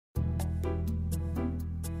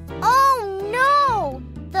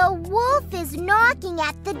is knocking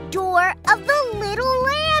at the door of the little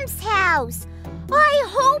lamb's house. I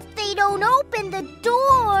hope they don't open the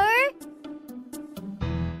door.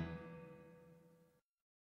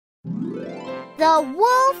 The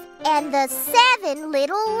Wolf and the 7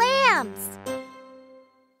 Little Lambs.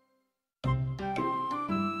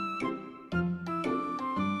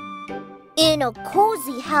 In a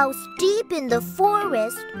cozy house deep in the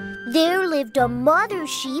forest, there lived a mother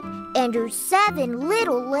sheep and her 7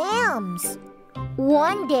 little lambs.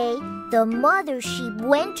 One day, the mother sheep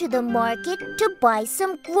went to the market to buy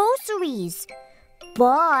some groceries.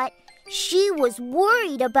 But she was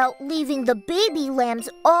worried about leaving the baby lambs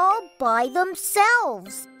all by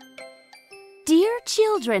themselves. Dear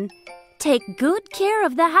children, take good care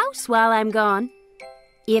of the house while I'm gone.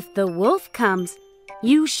 If the wolf comes,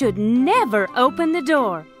 you should never open the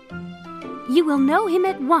door. You will know him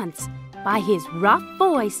at once by his rough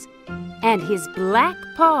voice and his black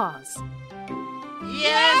paws.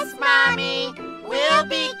 Yes, Mommy. We'll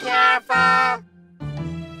be careful.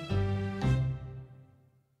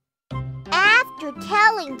 After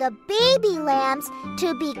telling the baby lambs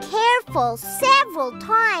to be careful several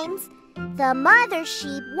times, the mother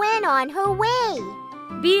sheep went on her way.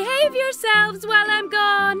 Behave yourselves while I'm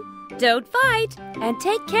gone. Don't fight and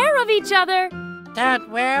take care of each other. Don't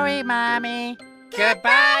worry, Mommy.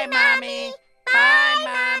 Goodbye, Mommy. Bye,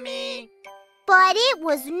 Mommy. But it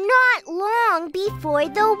was not long before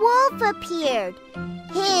the wolf appeared.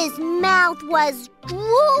 His mouth was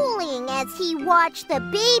drooling as he watched the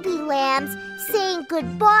baby lambs saying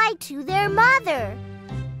goodbye to their mother.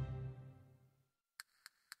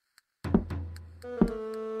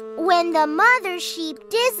 When the mother sheep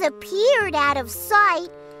disappeared out of sight,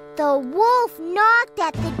 the wolf knocked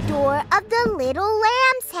at the door of the little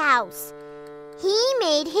lamb's house. He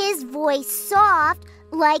made his voice soft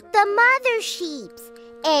like the mother sheep's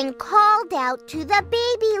and called out to the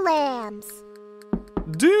baby lambs.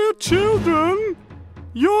 Dear children,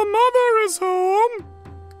 your mother is home.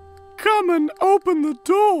 Come and open the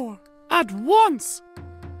door at once.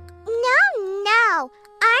 No.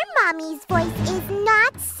 Our mommy's voice is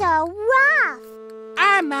not so rough.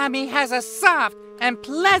 Our Mommy has a soft and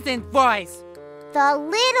pleasant voice. The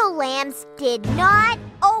little lambs did not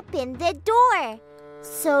open the door,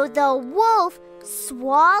 so the wolf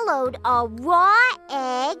swallowed a raw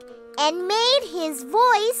egg and made his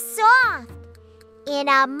voice soft. In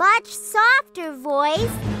a much softer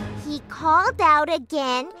voice, he called out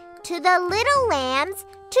again to the little lambs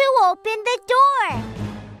to open the door.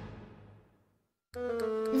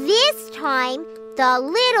 This time, the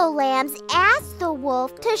little lambs asked the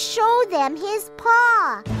wolf to show them his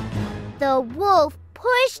paw. The wolf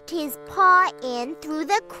pushed his paw in through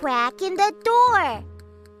the crack in the door.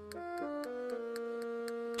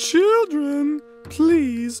 Children,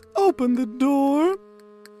 please open the door.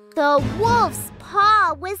 The wolf's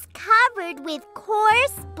paw was covered with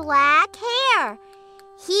coarse black hair.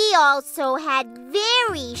 He also had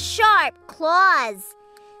very sharp claws.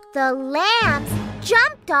 The lambs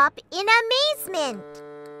jumped up in amazement.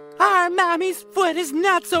 Our Mommy's foot is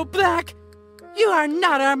not so black. You are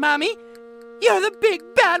not our Mommy. You're the big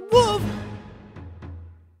bad wolf.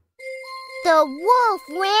 The wolf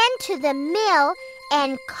ran to the mill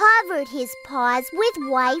and covered his paws with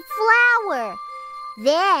white flour.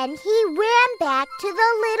 Then he ran back to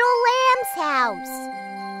the little lamb's house.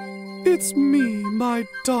 It's me, my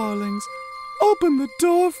darlings. Open the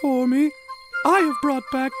door for me. I have brought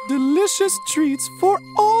back delicious treats for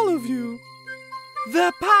all of you.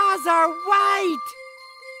 The paws are white.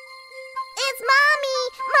 It's Mommy!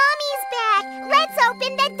 Mommy's back! Let's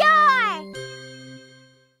open the door!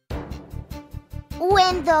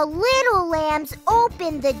 When the little lambs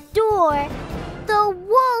opened the door, the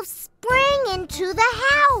wolf sprang into the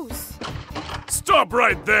house. Stop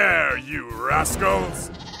right there, you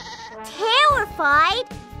rascals! Terrified,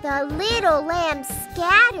 the little lambs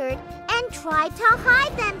scattered and tried to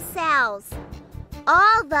hide themselves.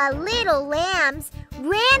 All the little lambs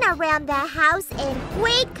ran around the house in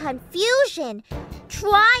great confusion,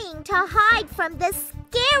 trying to hide from the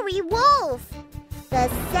scary wolf. The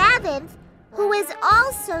 7th, who is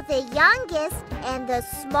also the youngest and the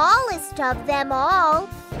smallest of them all,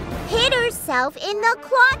 hid herself in the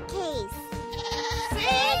clock case.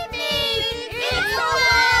 Save me! It's a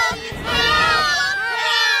wolf! Help!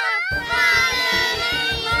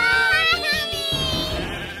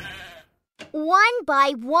 One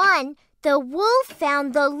by one, the wolf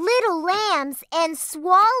found the little lambs and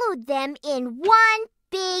swallowed them in one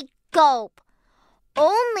big gulp.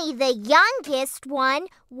 Only the youngest one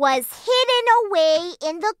was hidden away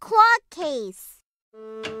in the clock case.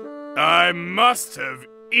 I must have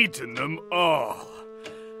eaten them all.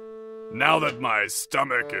 Now that my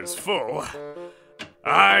stomach is full,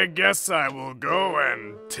 I guess I will go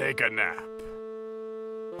and take a nap.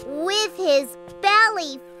 With his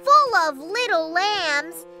belly full of little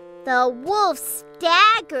lambs, the wolf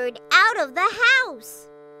staggered out of the house.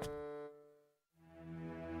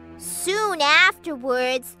 Soon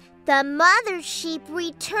afterwards, the mother sheep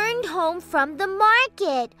returned home from the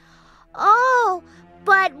market. Oh,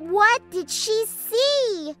 but what did she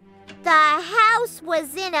see? The house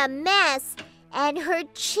was in a mess, and her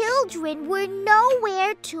children were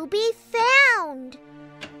nowhere to be found.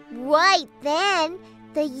 Right then,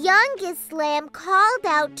 the youngest lamb called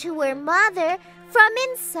out to her mother from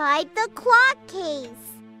inside the clock case.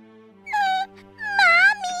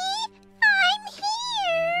 Mommy, I'm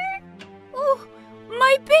here. Oh,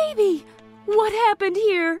 my baby! What happened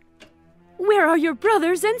here? Where are your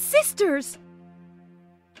brothers and sisters?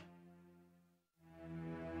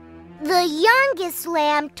 The youngest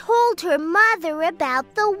lamb told her mother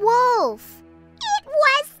about the wolf. It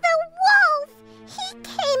was the wolf! He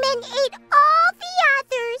came and ate all the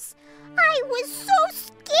others. I was so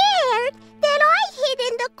scared that I hid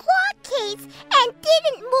in the clock case and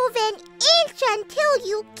didn't move an inch until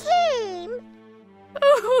you came.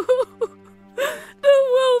 The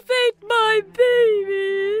wolf ate my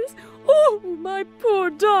babies! Oh, my poor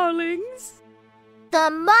darlings! The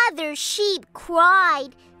mother sheep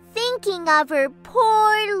cried, thinking of her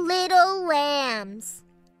poor little lambs.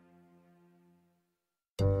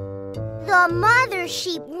 The mother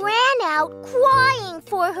sheep ran out crying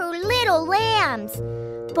for her little lambs.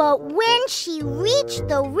 But when she reached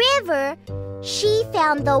the river, she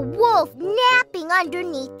found the wolf napping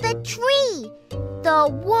underneath the tree. The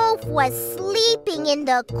wolf was sleeping in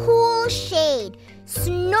the cool shade,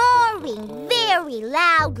 snoring very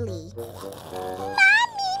loudly.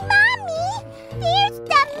 Mommy, there's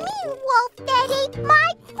the mean wolf that ate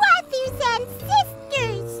my brothers and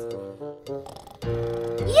sisters.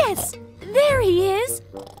 Yes, there he is.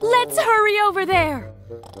 Let's hurry over there.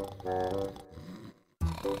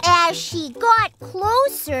 As she got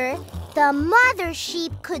closer, the mother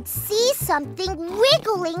sheep could see something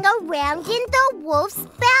wriggling around in the wolf's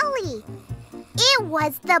belly. It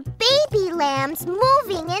was the baby lambs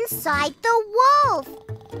moving inside the wolf.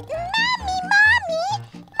 Mommy,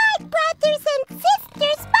 my brothers and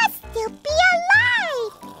sisters must still be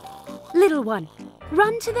alive. Little one,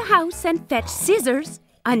 run to the house and fetch scissors,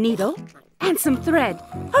 a needle, and some thread.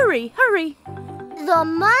 Hurry, hurry. The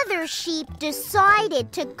mother sheep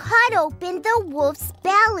decided to cut open the wolf's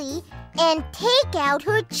belly and take out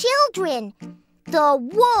her children. The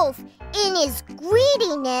wolf, in his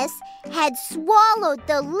greediness, had swallowed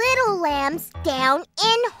the little lambs down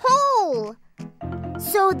in whole.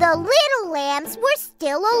 So the little lambs were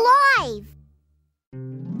still alive.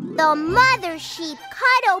 The mother sheep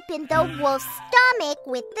cut open the wolf's stomach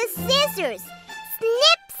with the scissors.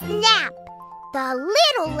 Snip, snap! The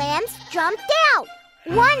little lambs jumped out,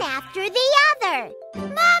 one after the other.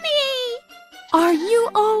 Mommy! Are you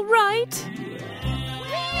all right?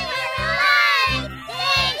 We're alive!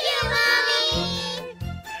 Thank you, Mommy!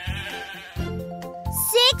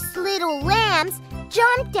 6 little lambs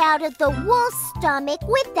jumped out of the wolf's stomach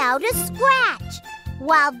without a scratch.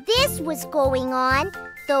 While this was going on,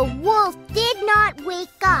 the wolf did not wake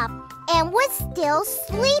up and was still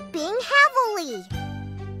sleeping heavily.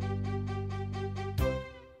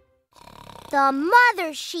 The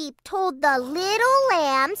mother sheep told the little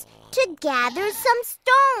lambs to gather some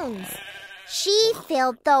stones. She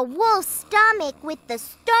filled the wolf's stomach with the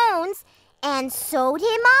stones and sewed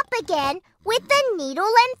him up again with the needle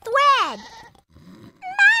and thread.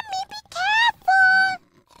 Mommy, be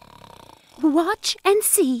careful! Watch and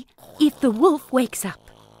see if the wolf wakes up.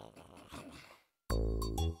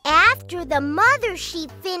 After the mother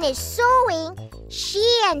sheep finished sewing, she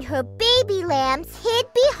and her baby lambs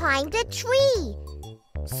hid behind a tree.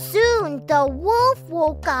 Soon the wolf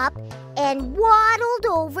woke up and waddled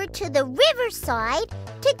over to the riverside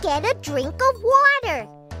to get a drink of water.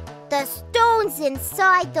 The stones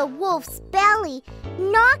inside the wolf's belly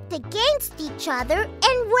knocked against each other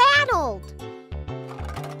and rattled.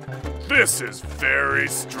 This is very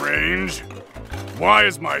strange. Why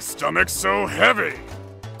is my stomach so heavy?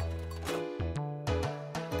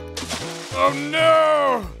 Oh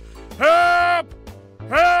no! Help!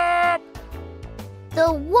 Help!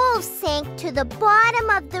 The wolf sank to the bottom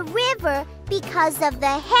of the river because of the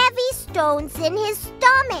heavy stones in his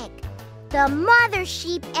stomach. The mother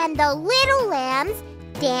sheep and the little lambs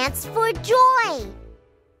danced for joy.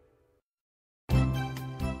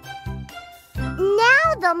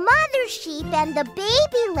 Now the mother sheep and the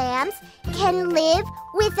baby lambs can live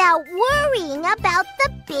without worrying about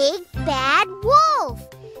the big bad wolf.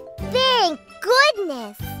 Thank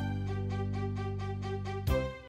goodness!